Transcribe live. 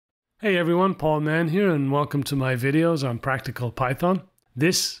Hey everyone, Paul Mann here and welcome to my videos on Practical Python.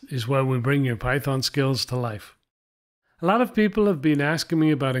 This is where we bring your Python skills to life. A lot of people have been asking me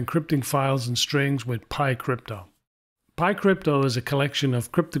about encrypting files and strings with Pycrypto. Pycrypto is a collection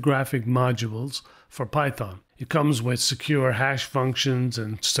of cryptographic modules for Python. It comes with secure hash functions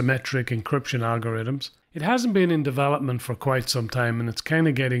and symmetric encryption algorithms. It hasn't been in development for quite some time and it's kind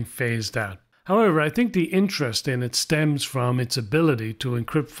of getting phased out. However, I think the interest in it stems from its ability to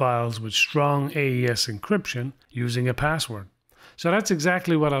encrypt files with strong AES encryption using a password. So that's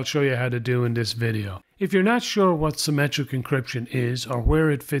exactly what I'll show you how to do in this video. If you're not sure what symmetric encryption is or where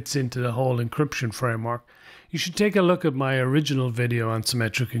it fits into the whole encryption framework, you should take a look at my original video on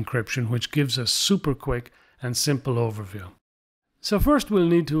symmetric encryption, which gives a super quick and simple overview. So first we'll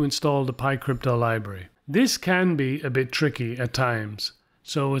need to install the Pycrypto library. This can be a bit tricky at times.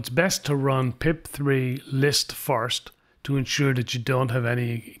 So it's best to run pip3 list first to ensure that you don't have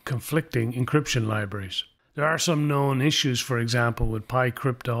any conflicting encryption libraries. There are some known issues, for example, with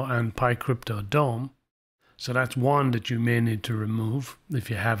Pycrypto and Pycryptodome. So that's one that you may need to remove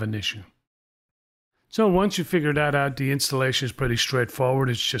if you have an issue. So once you figure that out, the installation is pretty straightforward.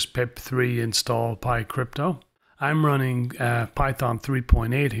 It's just pip3 install Pycrypto. I'm running Python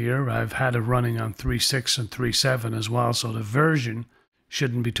 3.8 here. I've had it running on 3.6 and 3.7 as well, so the version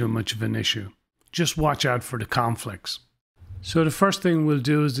shouldn't be too much of an issue. Just watch out for the conflicts. So the first thing we'll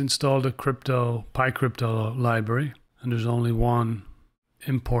do is install the Pycrypto library, and there's only one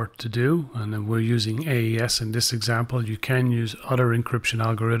import to do, and then we're using AES in this example. You can use other encryption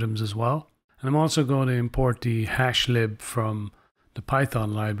algorithms as well. And I'm also going to import the hashlib from the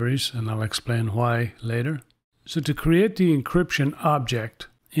Python libraries, and I'll explain why later. So to create the encryption object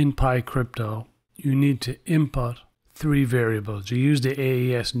in Pycrypto, you need to input three variables. You use the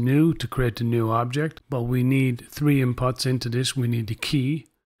AES new to create the new object, but we need three inputs into this. We need the key,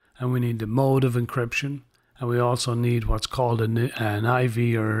 and we need the mode of encryption, and we also need what's called an IV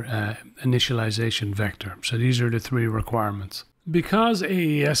or initialization vector. So these are the three requirements. Because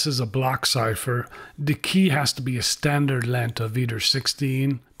AES is a block cipher, the key has to be a standard length of either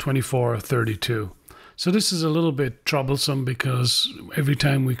 16, 24, or 32. So this is a little bit troublesome because every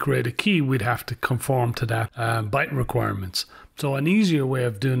time we create a key, we'd have to conform to that byte requirements. So an easier way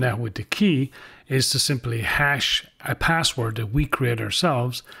of doing that with the key is to simply hash a password that we create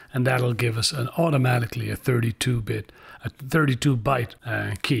ourselves, and that'll give us automatically a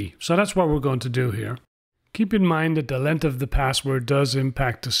 32-byte key. So that's what we're going to do here. Keep in mind that the length of the password does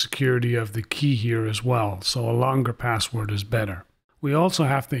impact the security of the key here as well, so a longer password is better. We also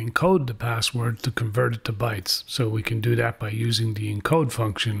have to encode the password to convert it to bytes, so we can do that by using the encode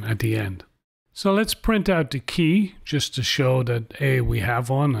function at the end. So let's print out the key just to show that A, we have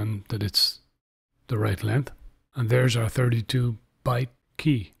one and that it's the right length. And there's our 32-byte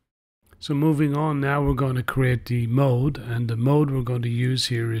key. So moving on, now we're going to create the mode, and the mode we're going to use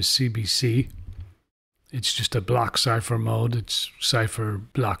here is CBC. It's just a block cipher mode. It's cipher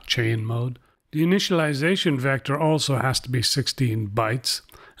blockchain mode. The initialization vector also has to be 16 bytes,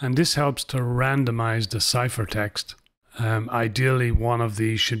 and this helps to randomize the ciphertext. Ideally, one of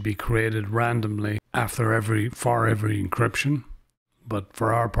these should be created randomly for every encryption, but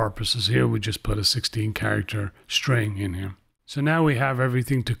for our purposes here, we just put a 16-character string in here. So now we have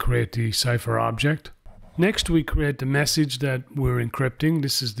everything to create the cipher object. Next, we create the message that we're encrypting.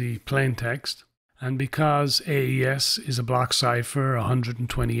 This is the plain text. And because AES is a block cipher,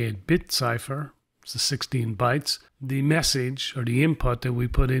 128-bit cipher, it's the 16 bytes, the message or the input that we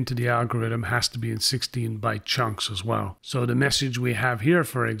put into the algorithm has to be in 16-byte chunks as well. So the message we have here,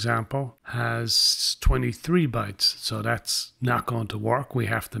 for example, has 23 bytes. So that's not going to work. We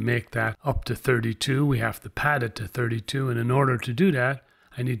have to make that up to 32. We have to pad it to 32. And in order to do that,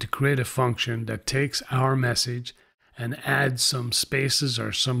 I need to create a function that takes our message and add some spaces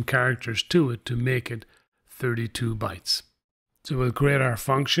or some characters to it to make it 32 bytes. So we'll create our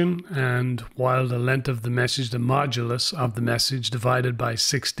function, and while the length of the message, the modulus of the message divided by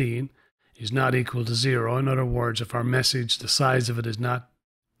 16 is not equal to 0. In other words, if our message, the size of it is not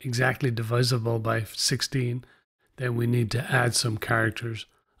exactly divisible by 16, then we need to add some characters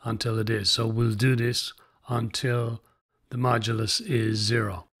until it is. So we'll do this until the modulus is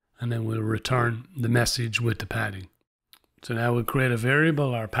 0, and then we'll return the message with the padding. So now we'll create a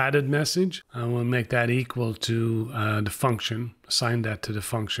variable, our padded message, and we'll make that equal to the function, assign that to the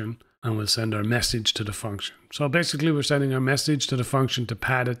function, and we'll send our message to the function. So basically we're sending our message to the function to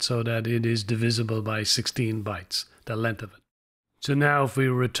pad it so that it is divisible by 16 bytes, the length of it. So now if we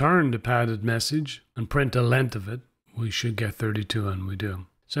return the padded message and print the length of it, we should get 32, and we do.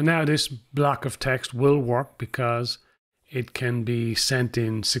 So now this block of text will work because it can be sent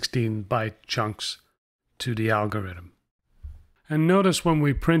in 16-byte chunks to the algorithm. And notice when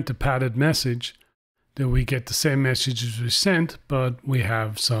we print a padded message that we get the same message as we sent, but we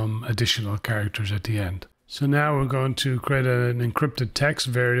have some additional characters at the end. So now we're going to create an encrypted text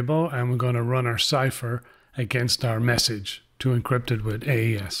variable, and we're going to run our cipher against our message to encrypt it with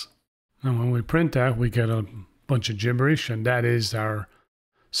AES. And when we print that, we get a bunch of gibberish, and that is our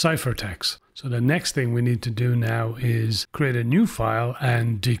ciphertext. So the next thing we need to do now is create a new file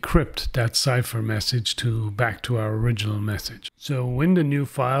and decrypt that cipher message back to our original message. So in the new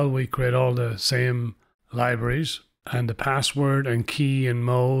file, we create all the same libraries, and the password and key and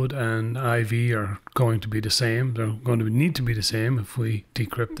mode and IV are going to be the same. They're going to need to be the same if we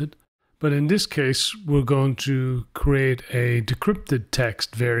decrypt it. But in this case, we're going to create a decrypted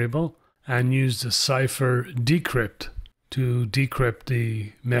text variable and use the cipher decrypt to decrypt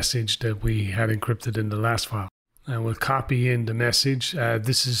the message that we had encrypted in the last file. And we'll copy in the message.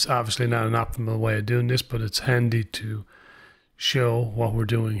 This is obviously not an optimal way of doing this, but it's handy to show what we're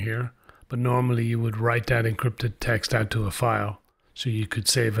doing here. But normally you would write that encrypted text out to a file so you could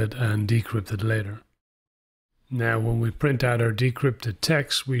save it and decrypt it later. Now when we print out our decrypted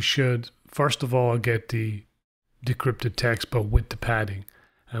text, we should first of all get the decrypted text but with the padding.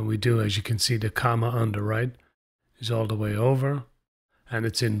 And we do, as you can see, the comma on the right is all the way over, and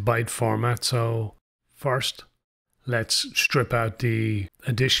it's in byte format. So first, let's strip out the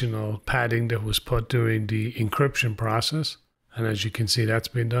additional padding that was put during the encryption process. And as you can see, that's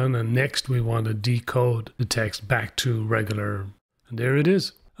been done. And next, we want to decode the text back to regular. And there it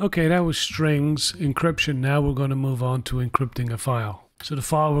is. Okay, that was strings encryption. Now we're going to move on to encrypting a file. So the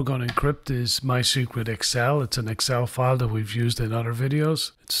file we're going to encrypt is MySecretExcel. It's an Excel file that we've used in other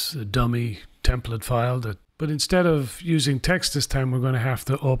videos. It's a dummy template file but instead of using text this time, we're going to have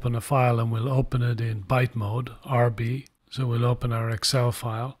to open a file, and we'll open it in byte mode, RB. So we'll open our Excel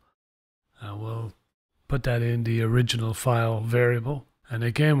file, and we'll put that in the original file variable. And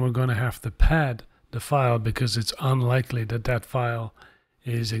again, we're going to have to pad the file because it's unlikely that that file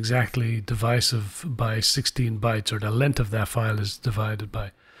is exactly divisive by 16 bytes, or the length of that file is divided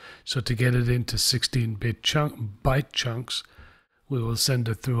by. So to get it into 16-bit byte chunks, we will send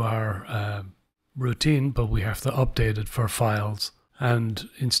it through our routine, but we have to update it for files. And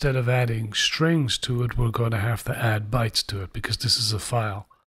instead of adding strings to it, we're going to have to add bytes to it because this is a file.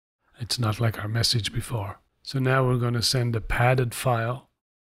 It's not like our message before. So now we're going to send a padded file.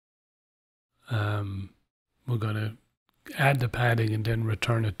 We're going to add the padding and then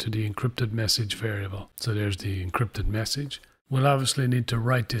return it to the encrypted message variable. So there's the encrypted message. We'll obviously need to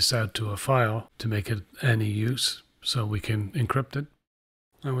write this out to a file to make it any use so we can encrypt it.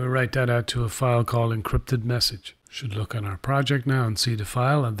 And we'll write that out to a file called encrypted message. Should look on our project now and see the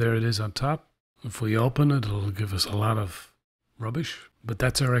file, and there it is on top. If we open it, it'll give us a lot of rubbish, but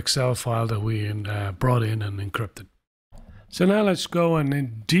that's our Excel file that we brought in and encrypted. So now let's go and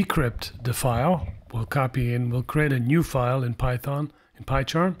decrypt the file. We'll create a new file in Python, in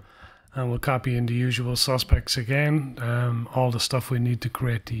PyCharm, and we'll copy in the usual suspects again, all the stuff we need to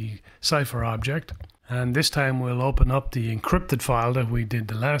create the cipher object. And this time we'll open up the encrypted file that we did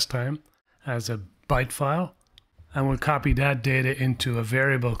the last time as a byte file, and we'll copy that data into a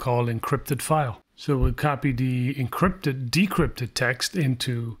variable called encrypted file. So we'll copy the decrypted text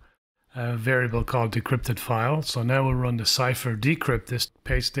into a variable called decrypted file. So now we'll run the cipher decrypt this,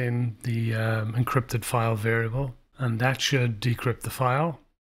 paste in the encrypted file variable, and that should decrypt the file.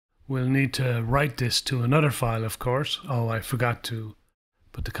 We'll need to write this to another file, of course. Oh, I forgot to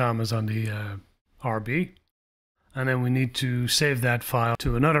put the commas on the RB. And then we need to save that file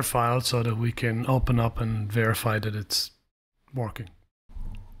to another file so that we can open up and verify that it's working.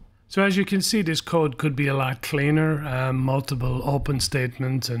 So as you can see, this code could be a lot cleaner, multiple open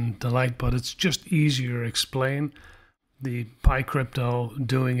statements and the like, but it's just easier to explain the Pycrypto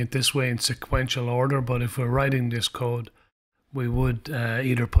doing it this way in sequential order. But if we're writing this code, we would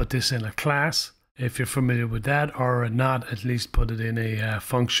either put this in a class, if you're familiar with that, or not, at least put it in a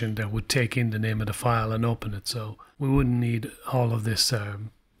function that would take in the name of the file and open it. So we wouldn't need all of this,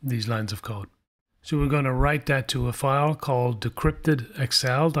 these lines of code. So we're going to write that to a file called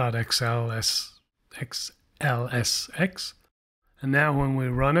decrypted.excel.xlsx. And now when we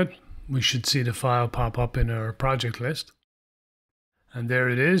run it, we should see the file pop up in our project list. And there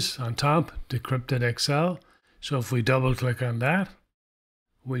it is on top, decrypted Excel. So if we double click on that,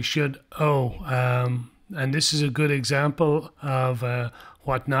 we should, and this is a good example of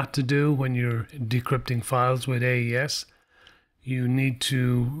what not to do when you're decrypting files with AES. You need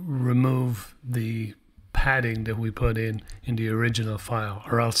to remove the padding that we put in the original file,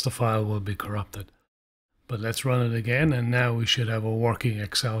 or else the file will be corrupted. But let's run it again, and now we should have a working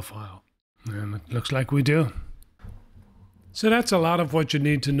Excel file. And it looks like we do. So that's a lot of what you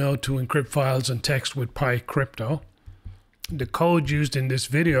need to know to encrypt files and text with Pycrypto. The code used in this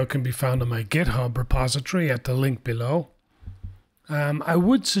video can be found on my GitHub repository at the link below. I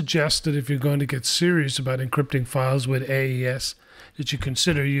would suggest that if you're going to get serious about encrypting files with AES, that you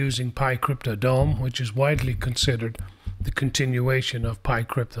consider using Pycryptodome, which is widely considered the continuation of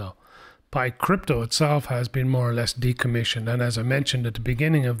Pycrypto. Pycrypto itself has been more or less decommissioned, and as I mentioned at the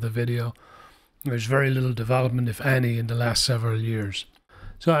beginning of the video, there's very little development, if any, in the last several years.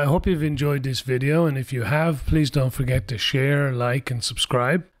 So I hope you've enjoyed this video, and if you have, please don't forget to share, like, and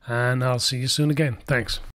subscribe, and I'll see you soon again. Thanks.